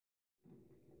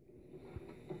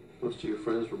Most of your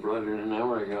friends were brought in an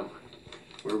hour ago.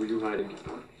 Where were you hiding?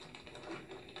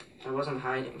 I wasn't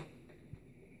hiding.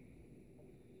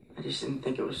 I just didn't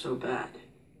think it was so bad.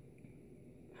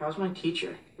 How's my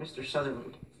teacher, Mr.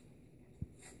 Sutherland?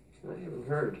 I haven't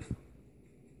heard.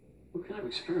 What kind of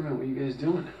experiment were you guys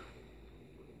doing?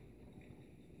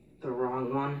 The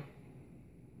wrong one?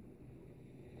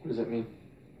 What does that mean?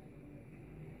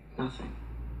 Nothing.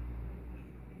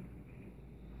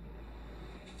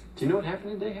 Do you know what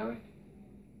happened today, Howie?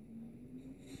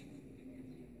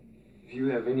 If you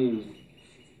have any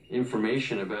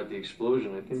information about the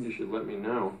explosion, I think you should let me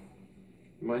know.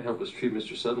 It might help us treat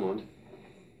Mr. Sutherland.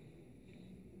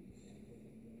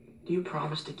 Do you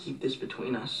promise to keep this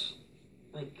between us?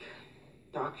 Like,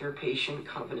 doctor-patient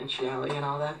confidentiality and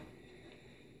all that?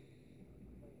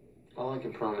 All I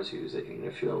can promise you is that you're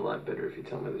going to feel a lot better if you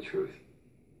tell me the truth.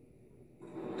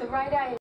 The right eye